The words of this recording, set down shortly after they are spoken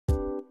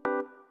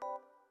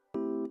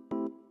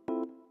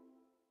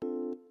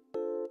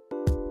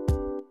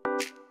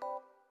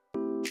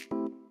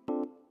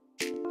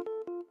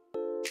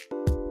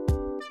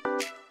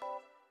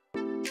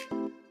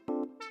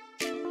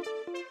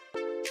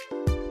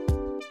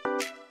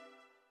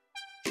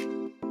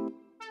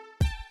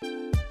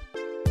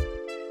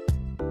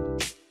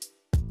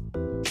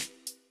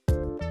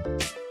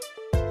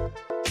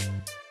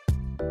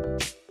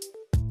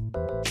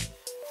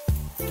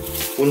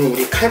오늘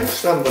우리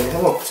칼국수 한번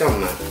해먹자,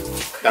 엄마.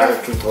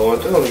 날 좀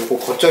더워도 이거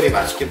겉절이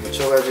맛있게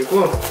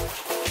무쳐가지고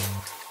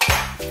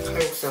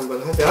칼국수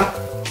한번 하자.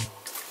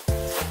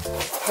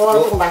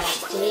 더워도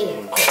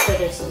맛있지.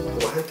 겉절이에서.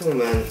 이거 한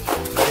통만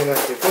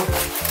해가지고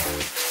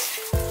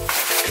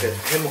그래도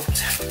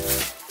해먹자.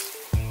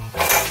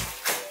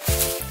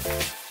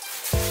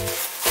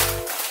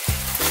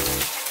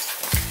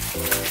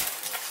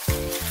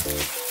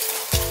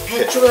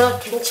 배추가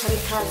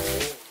괜찮다.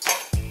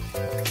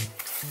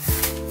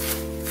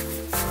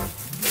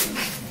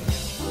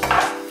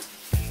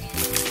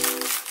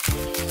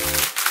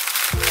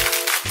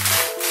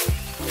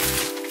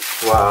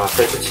 와,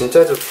 배추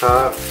진짜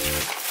좋다.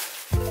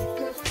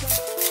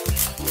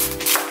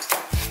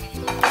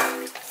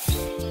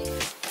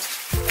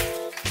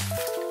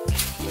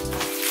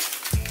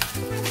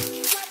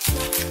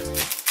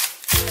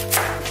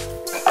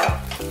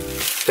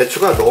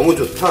 배추가 너무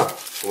좋다.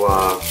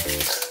 와,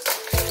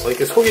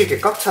 이렇게 속이 이렇게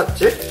꽉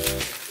찼지?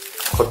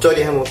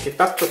 겉절이 해먹기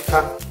딱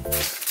좋다.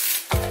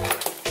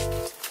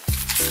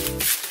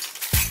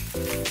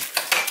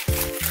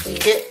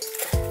 이게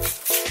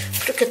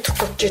그렇게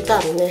두껍지도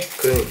않네.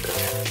 그러니까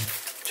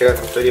제가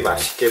겉절이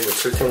맛있게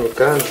무칠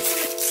테니까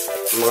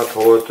엄마가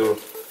더워도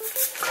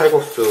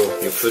칼국수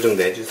육수 좀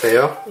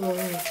내주세요.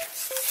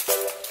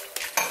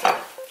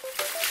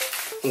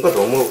 이거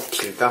너무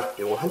길다.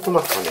 이거 한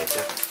토막 더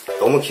내자.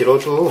 너무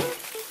길어도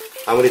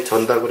아무리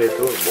전다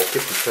그래도 먹기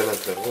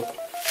불편하더라고.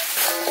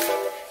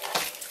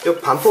 이거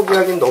반포기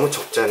하긴 너무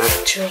적잖아.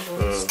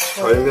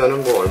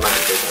 절면은 뭐 얼마 안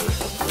되잖아.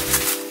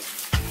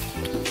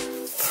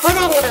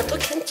 허랑을 해도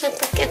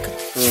괜찮다. 깨끗.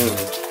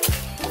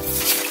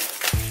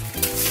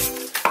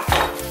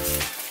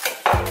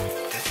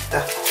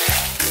 됐다.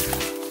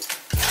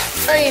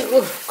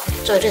 아이고,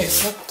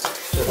 겉절이에서.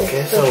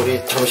 이렇게 해서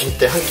우리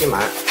점심때 한 끼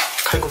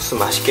칼국수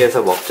맛있게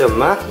해서 먹자,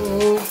 엄마.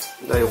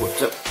 나 이거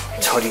좀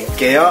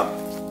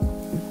절일게요.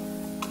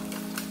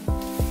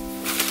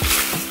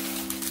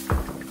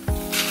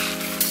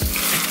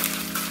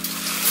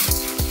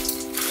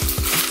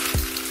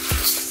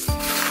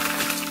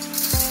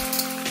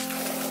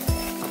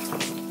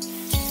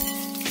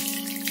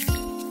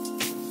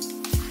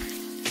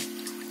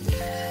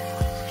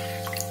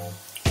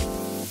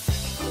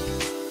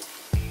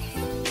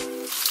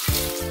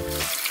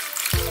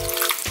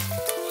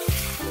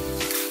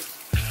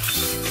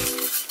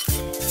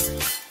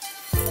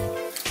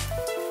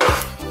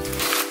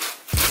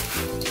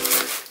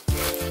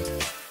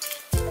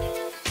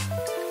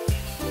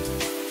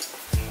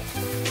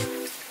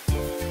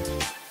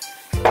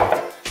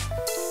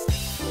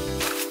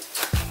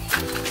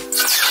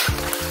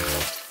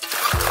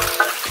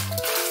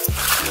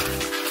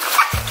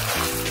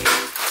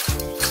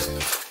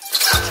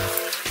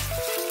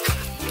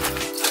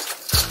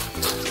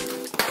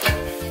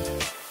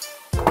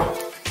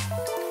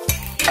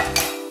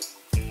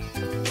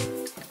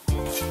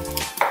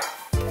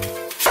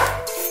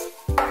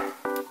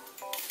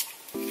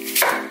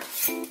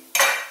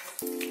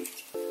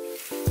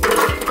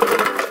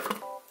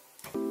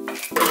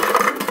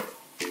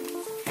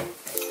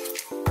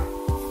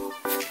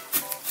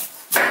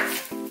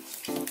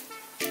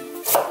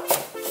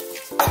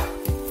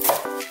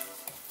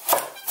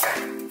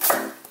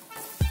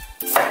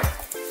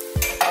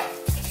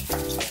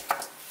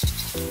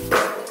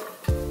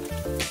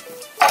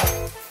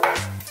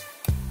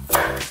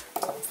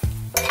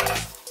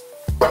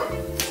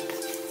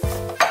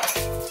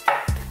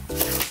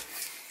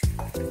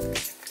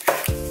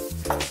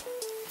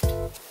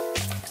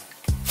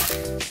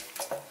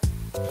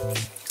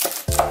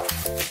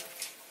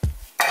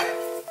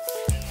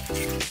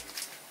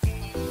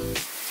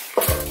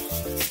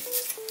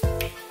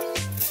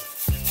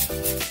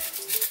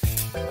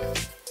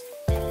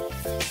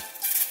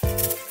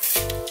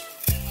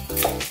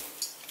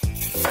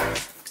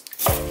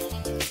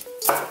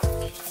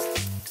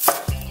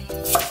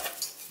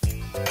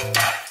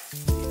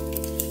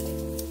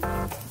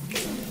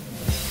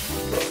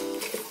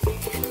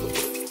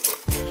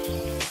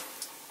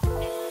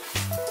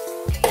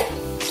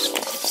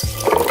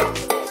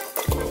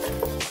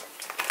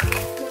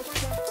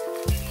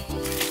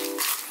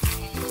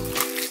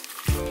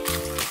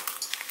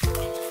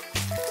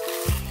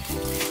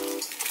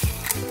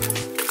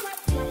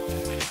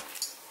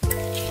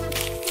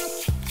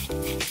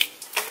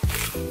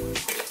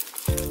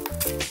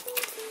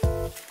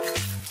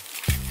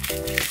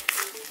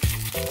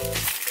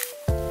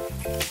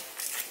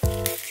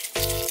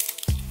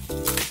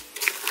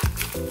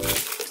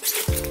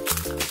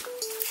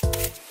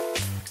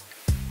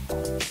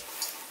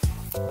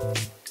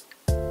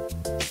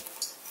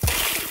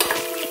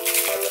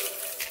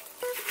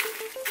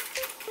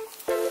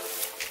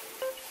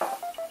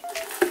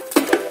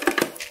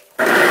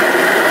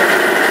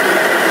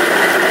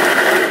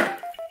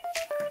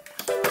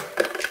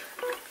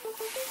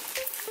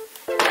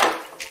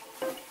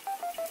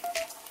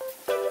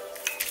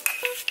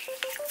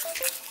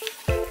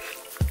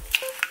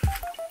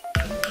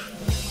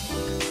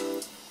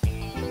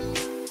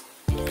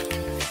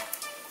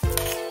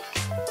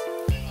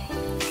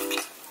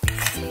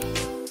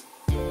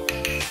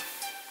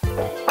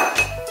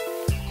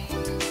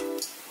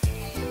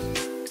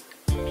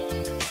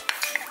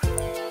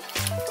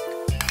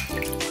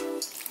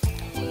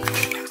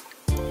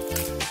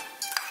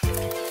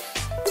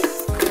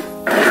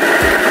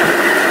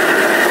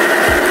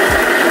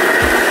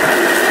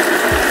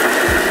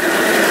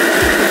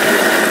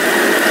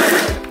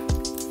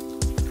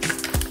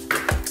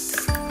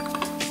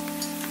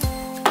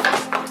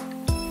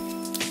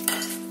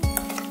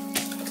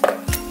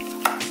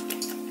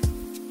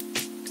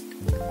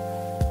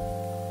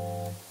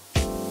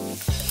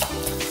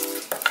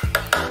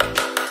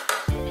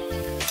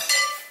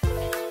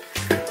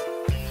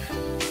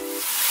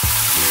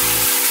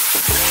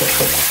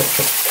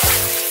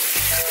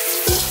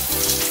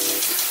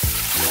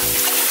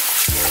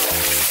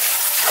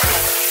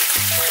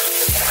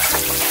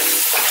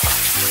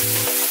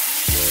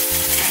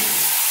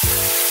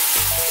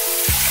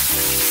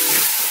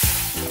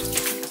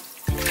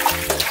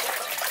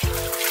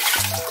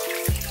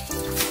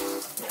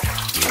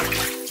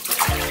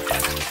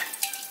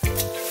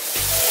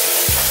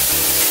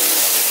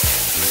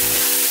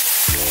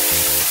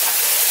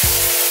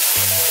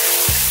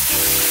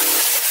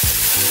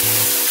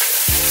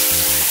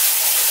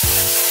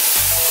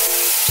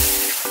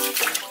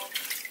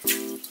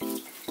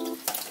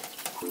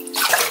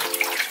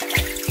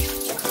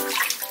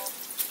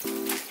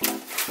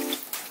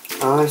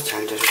 아,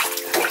 잘 절였다.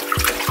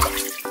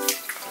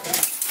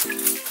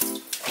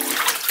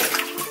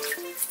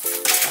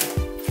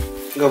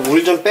 이거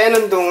물 좀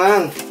빼는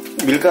동안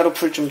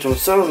밀가루풀 좀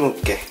썰어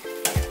놓을게.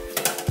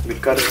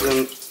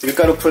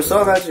 밀가루풀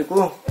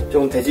써가지고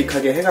좀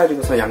되직하게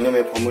해가지고서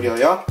양념에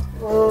버무려요.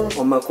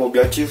 엄마 그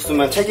멸치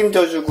육수만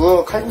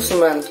책임져주고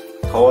칼국수만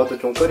더워도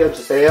좀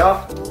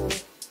끓여주세요.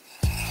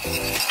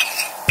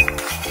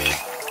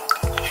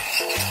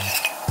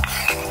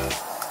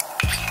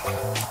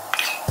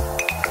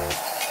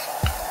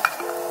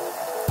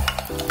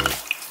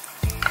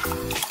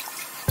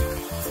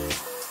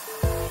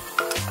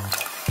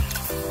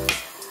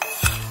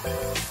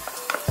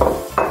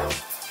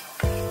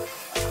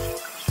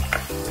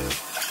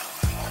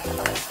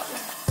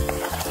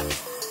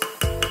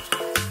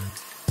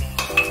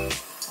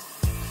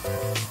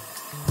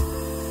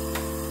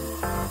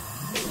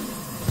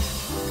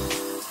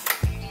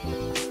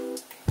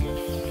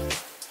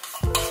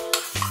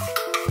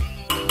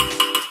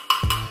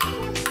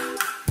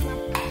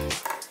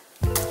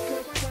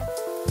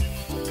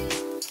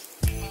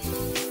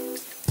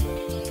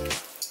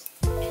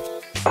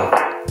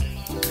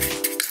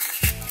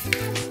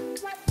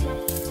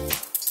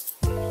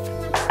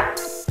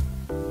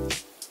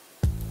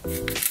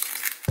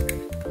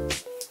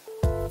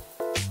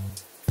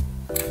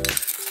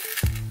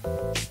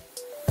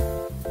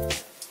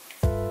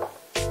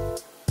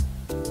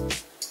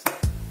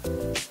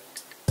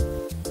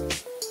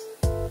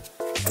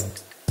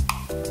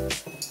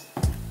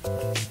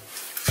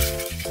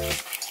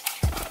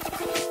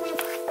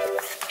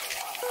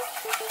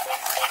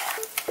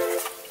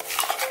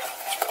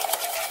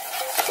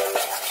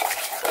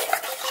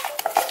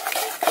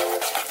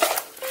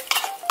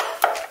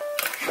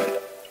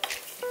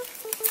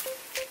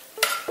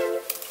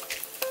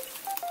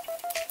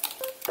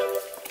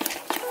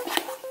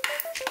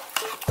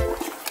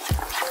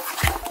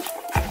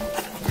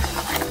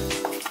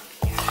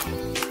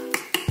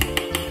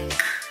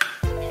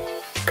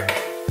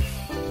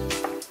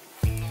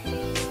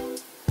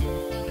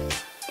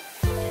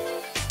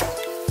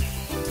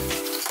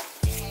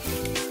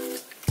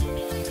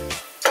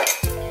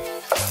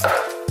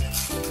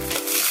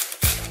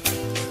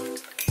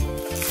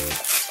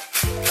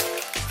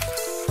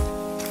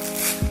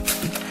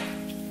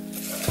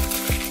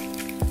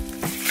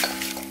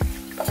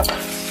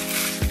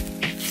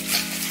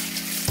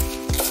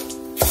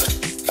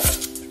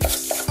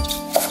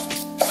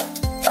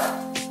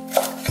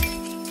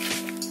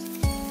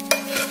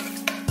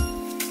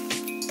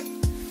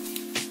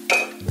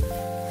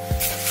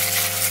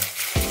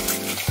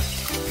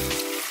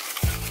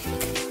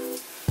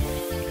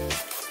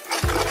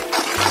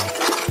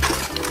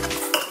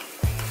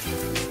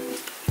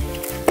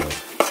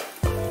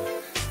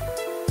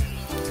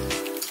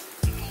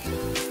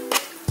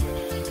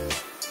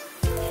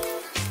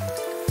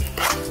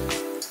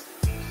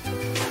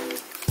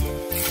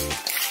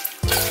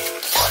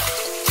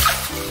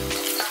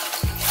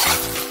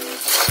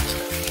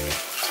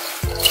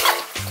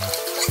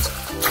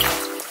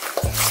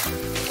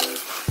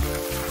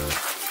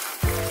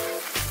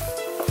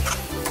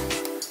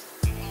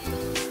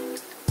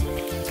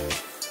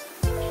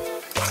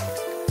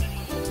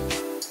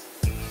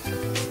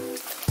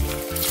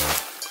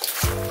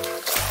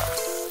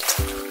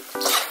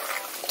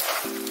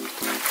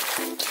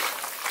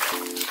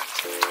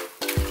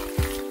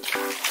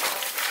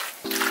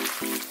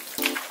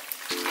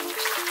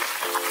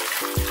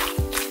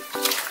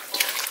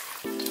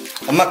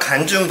 엄마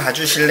간 좀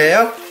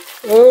봐주실래요?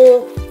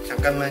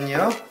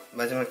 잠깐만요.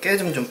 마지막 깨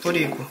좀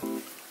뿌리고.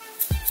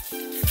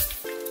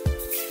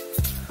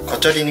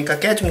 겉절이니까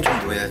깨 좀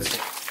넣어야지.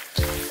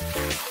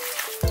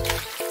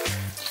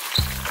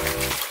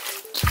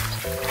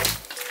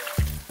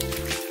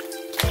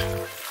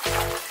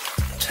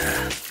 자,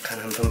 간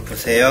한번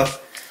보세요.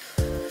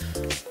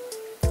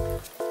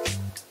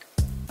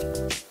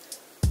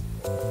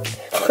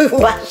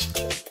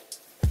 맛있겠다.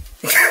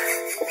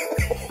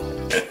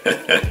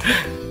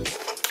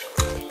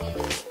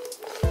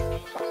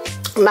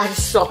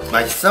 맛있어.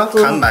 맛있어?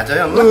 간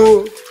맞아요, 엄마?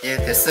 예,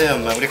 됐어요,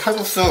 엄마. 우리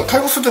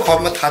칼국수도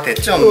거면 다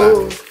됐죠, 엄마?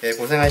 예,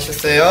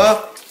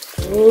 고생하셨어요.